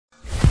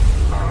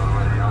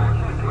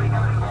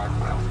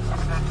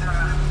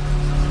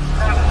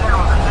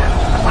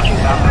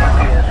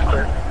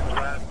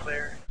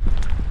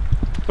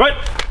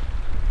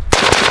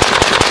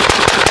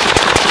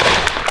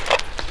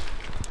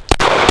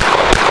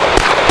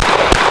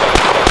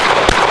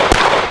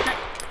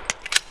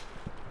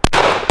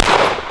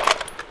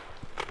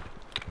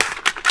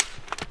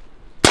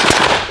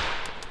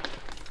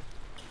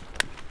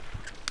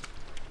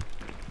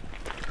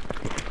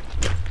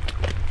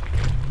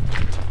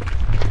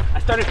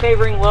started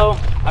favoring low.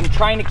 I'm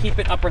trying to keep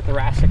it upper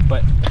thoracic,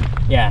 but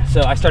yeah,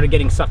 so I started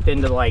getting sucked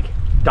into like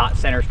dot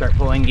center, start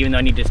pulling, even though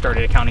I need to start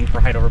accounting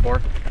for height over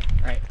bore.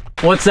 All right.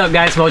 What's up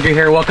guys, Mojo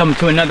here. Welcome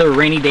to another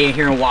rainy day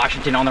here in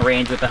Washington on the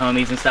range with the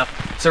homies and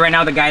stuff. So right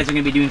now the guys are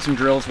gonna be doing some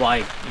drills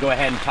while I go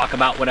ahead and talk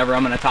about whatever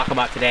I'm gonna talk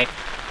about today.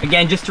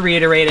 Again, just to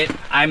reiterate it,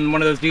 I'm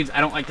one of those dudes, I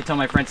don't like to tell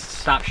my friends to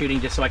stop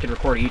shooting just so I can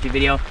record a YouTube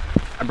video.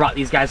 I brought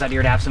these guys out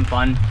here to have some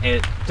fun,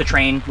 to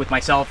train with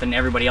myself and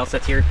everybody else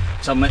that's here.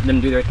 So I'm letting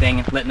them do their thing,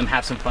 letting them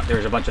have some fun.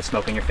 There's a bunch of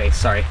smoke in your face,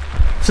 sorry.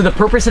 So the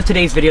purpose of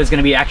today's video is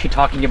gonna be actually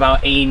talking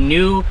about a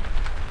new,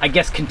 I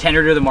guess,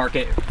 contender to the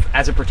market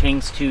as it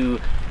pertains to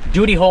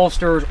duty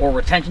holsters or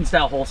retention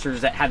style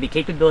holsters that have the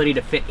capability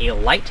to fit a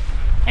light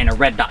and a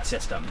red dot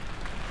system.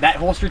 That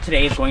holster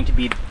today is going to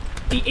be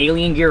the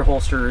Alien Gear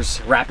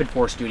Holsters Rapid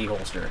Force Duty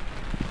Holster.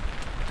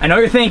 I know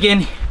you're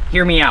thinking,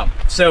 hear me out.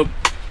 So,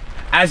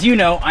 as you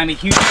know, I'm a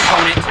huge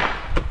proponent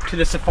to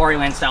the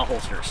Safariland style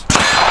holsters.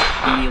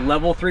 The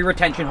level 3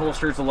 retention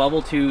holsters, the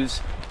level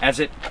 2s,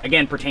 as it,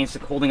 again, pertains to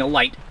holding a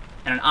light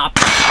and an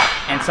optic,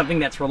 and something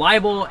that's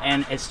reliable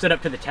and has stood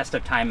up to the test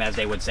of time, as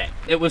they would say.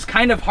 It was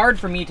kind of hard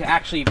for me to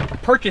actually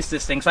purchase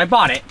this thing, so I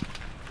bought it,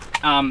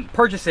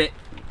 purchase it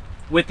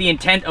with the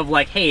intent of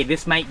like, hey,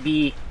 this might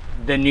be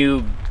the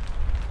new,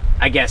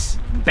 I guess,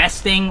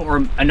 best thing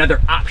or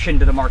another option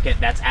to the market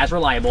that's as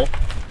reliable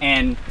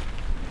and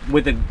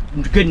with a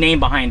good name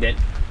behind it,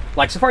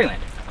 like Safariland.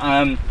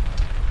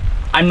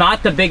 I'm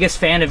not the biggest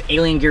fan of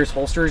Alien Gear's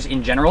holsters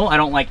in general. I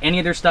don't like any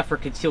of their stuff for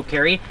concealed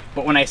carry,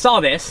 but when I saw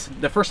this,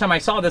 the first time I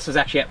saw this was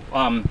actually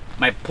at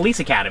my police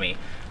academy.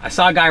 I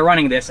saw a guy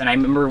running this and I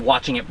remember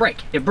watching it break.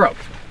 It broke.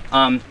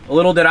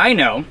 Little did I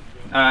know,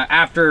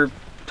 after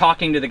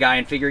talking to the guy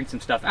and figuring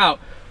some stuff out,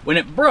 when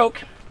it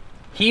broke,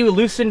 he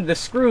loosened the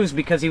screws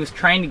because he was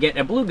trying to get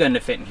a blue gun to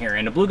fit in here,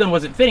 and the blue gun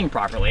wasn't fitting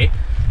properly.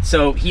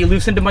 So he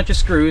loosened a bunch of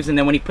screws, and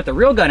then when he put the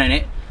real gun in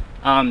it,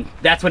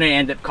 that's when it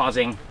ended up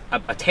causing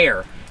a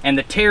tear. And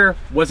the tear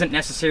wasn't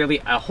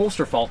necessarily a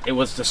holster fault, it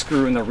was the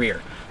screw in the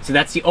rear. So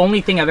that's the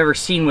only thing I've ever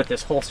seen with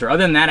this holster.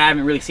 Other than that, I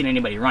haven't really seen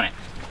anybody run it.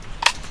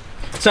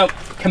 So,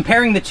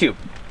 comparing the two.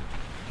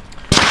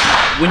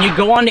 When you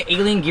go on to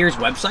Alien Gear's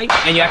website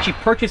and you actually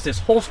purchase this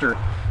holster,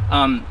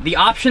 the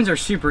options are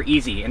super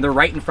easy and they're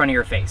right in front of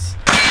your face.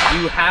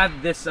 You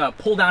have this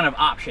pull down of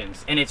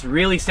options and it's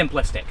really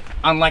simplistic,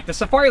 unlike the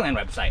Safariland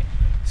website.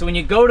 So when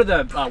you go to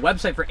the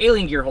website for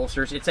Alien Gear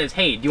holsters, it says,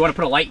 hey, do you want to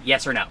put a light?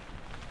 Yes or no?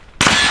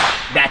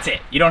 That's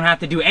it. You don't have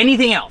to do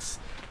anything else.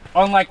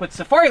 Unlike with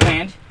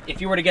Safariland,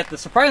 if you were to get the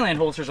Safariland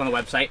holsters on the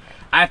website,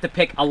 I have to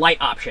pick a light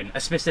option, a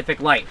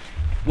specific light.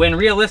 When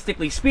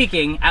realistically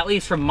speaking, at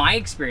least from my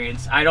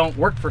experience, I don't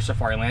work for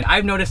Safariland,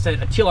 I've noticed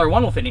that a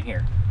TLR1 will fit in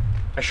here.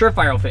 A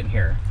Surefire will fit in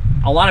here.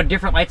 A lot of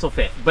different lights will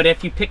fit. But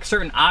if you pick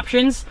certain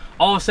options,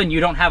 all of a sudden you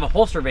don't have a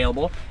holster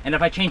available. And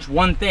if I change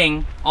one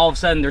thing, all of a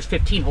sudden there's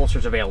 15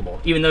 holsters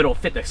available, even though it'll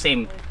fit the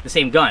same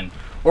gun.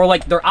 Or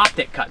like their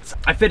optic cuts.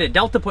 I fit a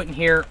Delta point in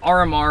here,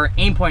 RMR,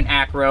 aim point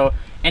acro,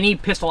 any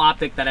pistol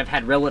optic that I've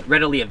had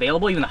readily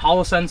available, even the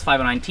Holosuns,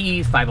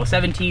 509Ts,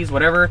 507Ts,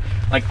 whatever,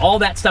 like all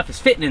that stuff is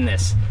fitting in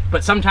this.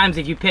 But sometimes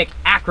if you pick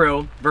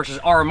acro versus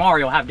RMR,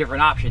 you'll have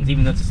different options,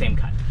 even though it's the same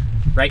cut,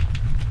 right?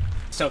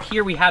 So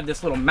here we have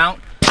this little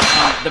mount.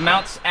 The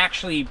mount's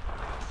actually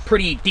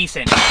pretty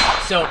decent.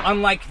 So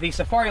unlike the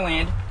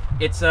Safariland,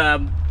 it's,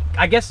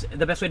 I guess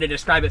the best way to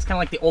describe it, it's kind of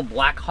like the old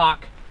Black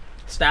Hawk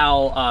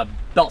style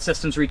belt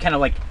systems where you kind of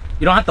like,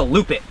 you don't have to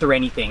loop it through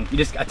anything. You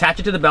just attach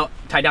it to the belt,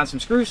 tie down some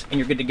screws, and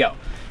you're good to go.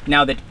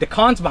 Now the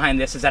cons behind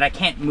this is that I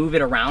can't move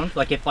it around.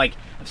 Like if like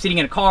I'm sitting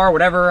in a car or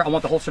whatever, I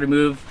want the holster to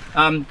move.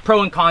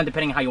 Pro and con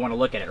depending on how you want to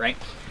look at it, right?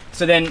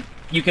 So then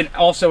you can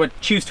also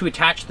choose to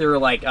attach their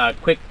like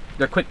quick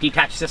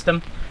detach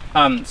system.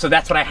 So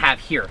that's what I have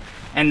here.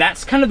 And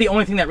that's kind of the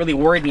only thing that really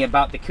worried me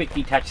about the quick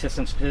detach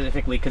system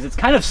specifically, because it's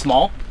kind of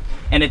small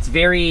and it's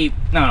very,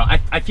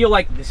 I feel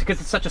like this,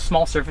 because it's such a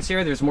small surface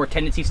area, there's more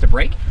tendencies to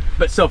break,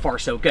 but so far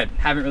so good.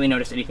 Haven't really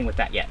noticed anything with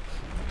that yet.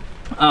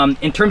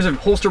 In terms of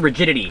holster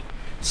rigidity,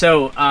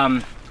 so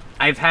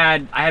I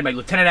had my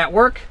lieutenant at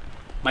work,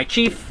 my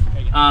chief,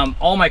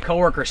 all my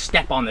coworkers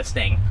step on this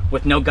thing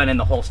with no gun in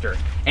the holster,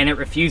 and it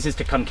refuses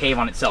to concave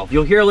on itself.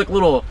 You'll hear like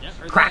little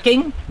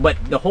cracking, but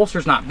the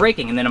holster's not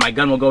breaking, and then my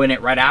gun will go in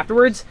it right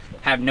afterwards,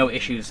 have no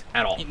issues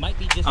at all.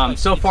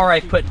 So far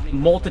I've put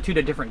multitude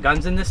of different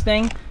guns in this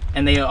thing,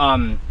 and they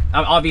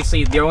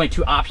obviously the only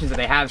two options that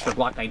they have is for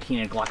Glock 19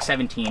 and Glock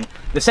 17.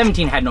 The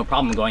 17 had no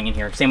problem going in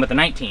here, same with the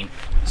 19.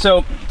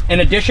 So in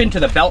addition to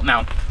the belt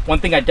mount, one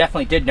thing I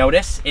definitely did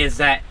notice is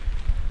that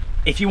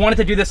if you wanted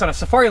to do this on a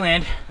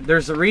Safariland,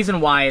 there's a reason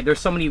why there's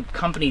so many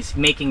companies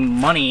making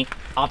money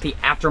off the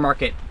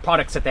aftermarket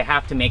products that they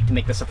have to make the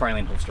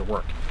Safariland holster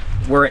work.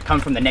 Where it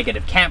comes from the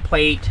negative cant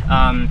plate,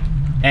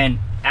 and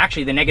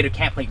actually the negative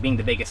cant plate being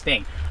the biggest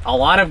thing. A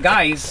lot of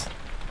guys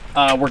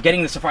were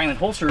getting the Safariland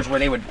holsters where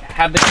they would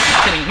have this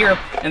sitting here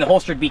and the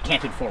holster would be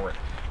canted forward.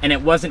 And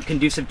it wasn't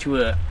conducive to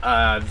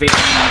a very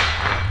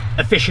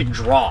efficient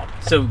draw.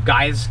 So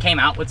guys came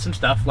out with some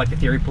stuff like the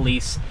Theory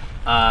Police,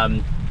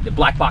 the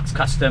Black Box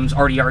Customs,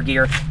 RDR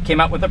Gear, came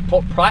out with a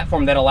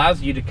platform that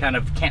allows you to kind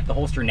of cant the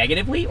holster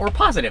negatively or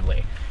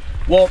positively.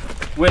 Well,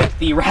 with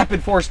the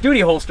Rapid Force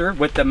Duty holster,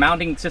 with the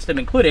mounting system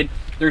included,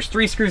 there's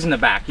 3 screws in the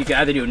back. You can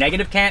either do a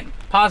negative cant,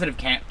 positive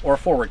cant, or a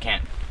forward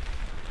cant.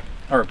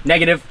 Or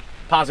negative,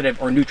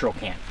 positive, or neutral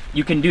cant.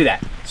 You can do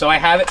that. So I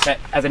have it set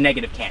as a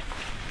negative cant.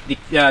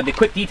 The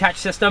quick detach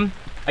system,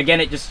 again,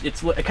 it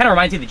kind of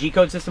reminds you of the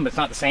G-code system, but it's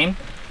not the same.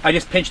 I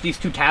just pinch these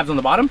 2 tabs on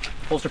the bottom,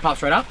 holster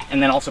pops right up,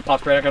 and then also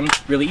pops right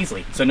up really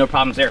easily. So no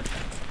problems there.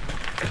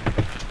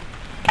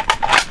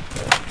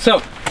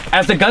 So,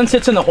 as the gun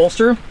sits in the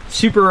holster,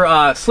 super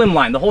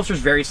slimline. The holster is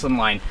very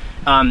slimline.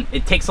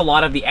 It takes a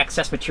lot of the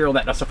excess material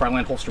that a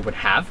Safariland holster would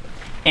have.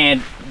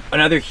 And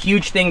another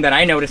huge thing that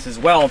I noticed as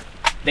well,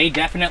 they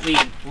definitely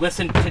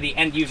listen to the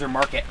end user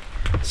market.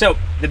 So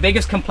the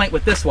biggest complaint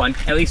with this one,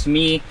 at least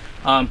me,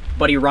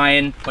 buddy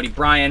Ryan, buddy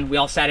Brian, we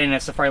all sat in a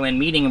Safariland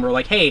meeting and we're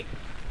like, hey,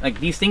 like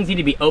these things need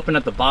to be open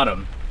at the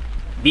bottom.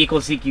 Vehicle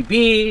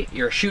CQB,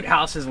 your shoot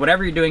houses,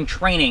 whatever you're doing,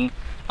 training,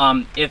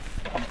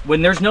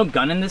 when there's no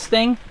gun in this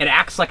thing, it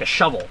acts like a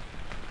shovel.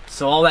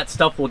 So all that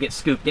stuff will get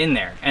scooped in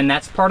there. And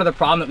that's part of the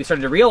problem that we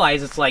started to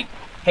realize. It's like,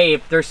 hey,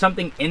 if there's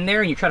something in there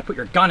and you try to put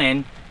your gun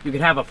in, you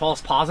could have a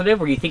false positive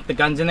where you think the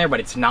gun's in there, but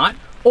it's not,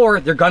 or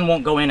their gun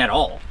won't go in at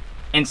all.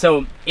 And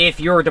so if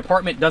your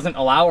department doesn't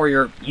allow,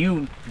 or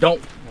you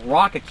don't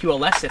rock a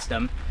QLS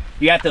system,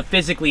 you have to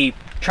physically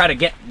try to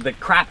get the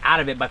crap out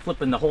of it by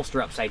flipping the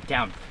holster upside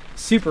down.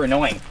 Super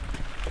annoying.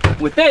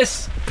 With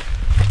this,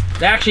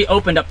 they actually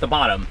opened up the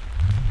bottom.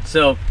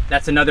 So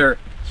that's another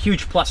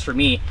huge plus for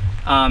me.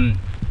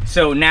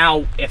 So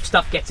now if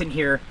stuff gets in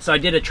here, so I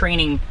did a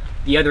training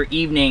the other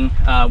evening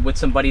with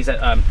some buddies at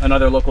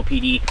another local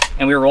PD,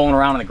 and we were rolling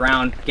around on the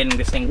ground, getting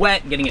this thing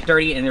wet, getting it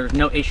dirty, and there was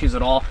no issues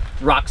at all.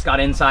 Rocks got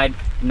inside,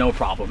 no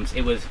problems.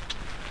 It was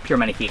pure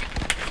magnifique.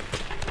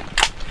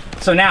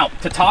 So now,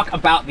 to talk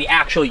about the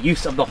actual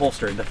use of the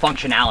holster, the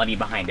functionality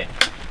behind it.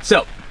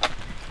 So,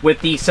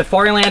 with the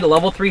Safariland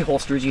level 3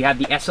 holsters, you have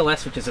the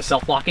SLS, which is a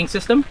self-locking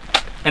system,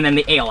 and then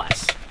the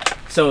ALS.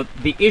 So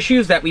the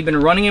issues that we've been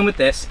running in with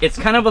this, it's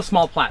kind of a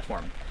small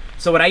platform.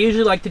 So what I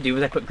usually like to do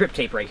is I put grip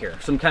tape right here,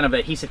 some kind of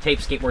adhesive tape,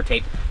 skateboard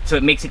tape, so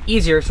it makes it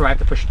easier, so I have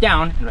to push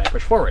down and I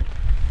push forward.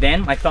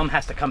 Then my thumb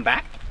has to come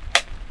back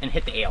and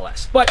hit the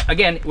ALS. But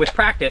again, with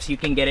practice, you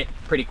can get it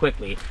pretty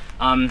quickly.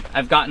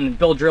 I've gotten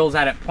bill drills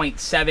at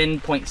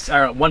 1.7,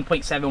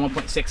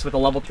 1.6 with a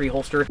level 3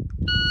 holster.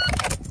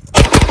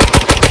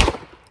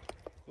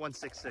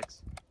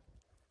 166.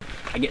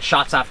 I get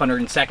shots off under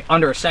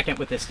a second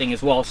with this thing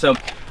as well. So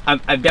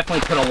I've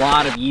definitely put a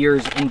lot of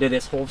years into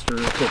this holster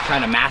to try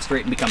to master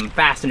it and become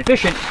fast and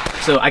efficient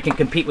so I can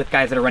compete with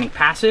guys that are running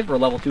passive or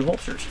level 2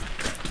 holsters.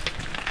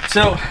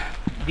 So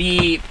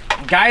the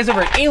guys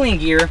over at Alien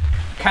Gear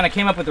kind of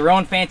came up with their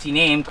own fancy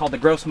name called the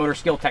Gross Motor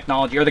Skill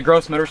Technology, or the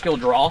Gross Motor Skill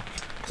Draw.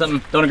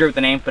 Something, don't agree with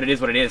the name, but it is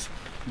what it is.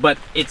 But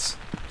it's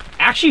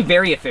actually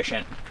very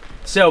efficient.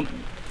 So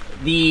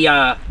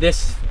the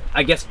this,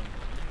 I guess,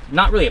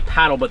 not really a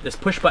paddle, but this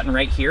push button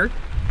right here,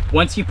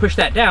 once you push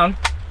that down,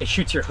 it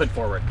shoots your hood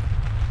forward.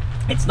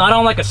 It's not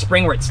on like a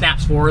spring where it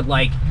snaps forward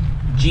like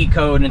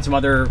G-Code and some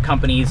other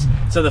companies.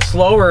 So the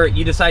slower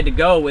you decide to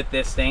go with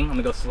this thing, I'm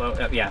gonna go slow,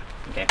 yeah,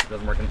 okay, it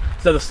doesn't work.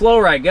 So the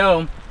slower I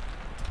go,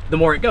 the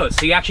more it goes.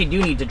 So you actually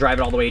do need to drive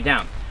it all the way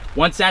down.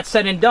 Once that's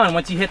said and done,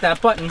 once you hit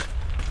that button,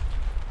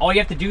 all you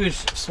have to do is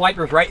swipe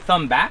your right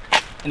thumb back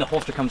and the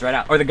holster comes right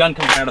out, or the gun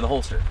comes right out of the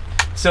holster.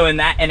 So in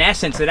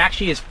essence, it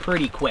actually is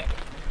pretty quick.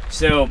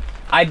 So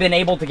I've been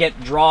able to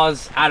get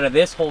draws out of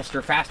this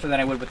holster faster than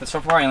I would with the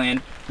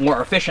Safariland,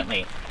 more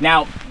efficiently.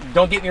 Now,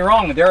 don't get me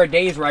wrong, there are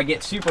days where I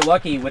get super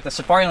lucky with the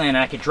Safariland and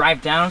I could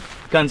drive down,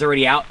 gun's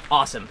already out,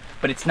 awesome,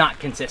 but it's not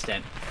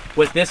consistent.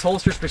 With this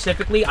holster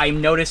specifically, I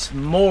notice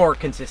more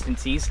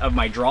consistencies of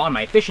my draw and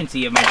my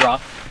efficiency of my draw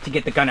to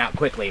get the gun out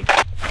quickly.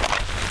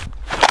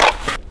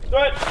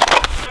 Good.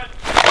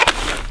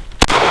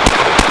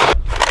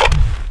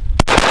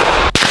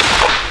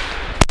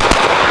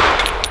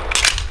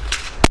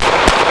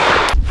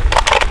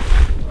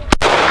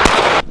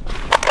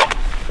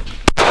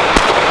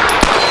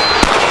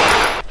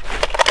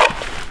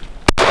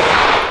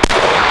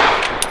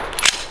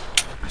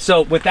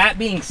 So with that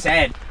being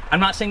said, I'm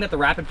not saying that the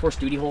Rapid Force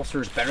Duty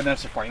holster is better than a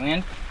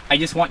Safariland. I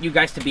just want you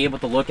guys to be able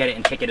to look at it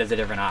and pick it as a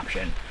different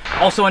option.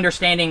 Also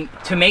understanding,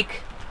 to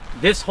make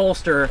this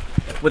holster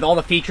with all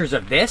the features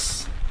of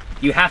this,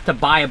 you have to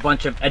buy a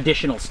bunch of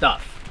additional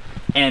stuff.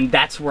 And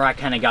that's where I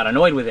kind of got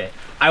annoyed with it.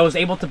 I was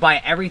able to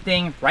buy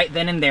everything right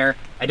then and there.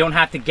 I don't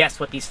have to guess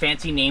what these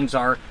fancy names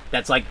are.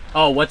 That's like,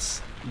 oh,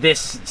 what's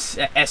this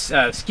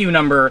SKU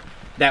number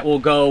that will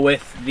go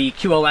with the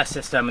QLS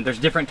system, and there's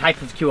different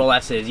types of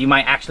QLSs. You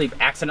might actually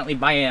accidentally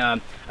buy a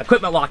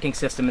equipment locking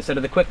system instead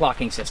of the quick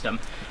locking system.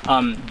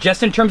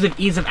 Just in terms of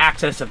ease of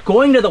access of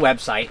going to the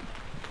website,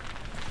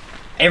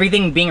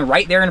 everything being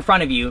right there in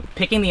front of you,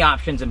 picking the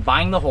options and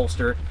buying the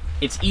holster,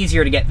 it's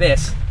easier to get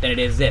this than it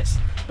is this.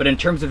 But in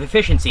terms of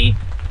efficiency,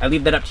 I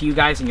leave that up to you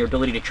guys and your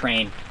ability to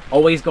train.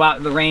 Always go out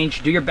to the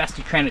range, do your best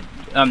to train,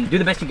 do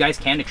the best you guys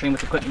can to train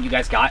with the equipment you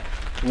guys got.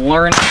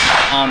 learn,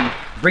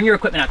 bring your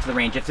equipment out to the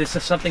range. If this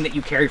is something that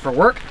you carry for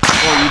work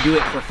or you do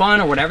it for fun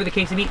or whatever the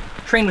case may be,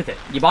 train with it.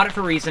 You bought it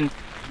for a reason.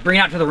 Bring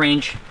it out to the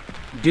range,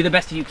 do the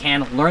best that you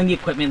can, learn the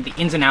equipment, the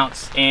ins and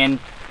outs, and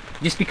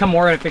just become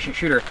more of an efficient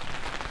shooter.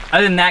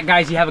 Other than that,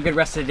 guys, you have a good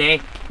rest of the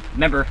day.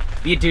 Remember,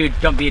 be a dude,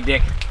 don't be a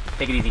dick.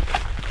 Take it easy.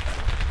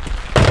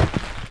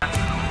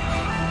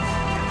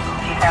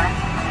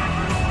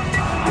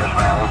 Yes,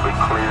 ma'am, we'll be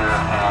clear,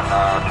 and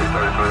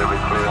 233 will be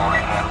clear on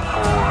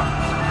hand 4.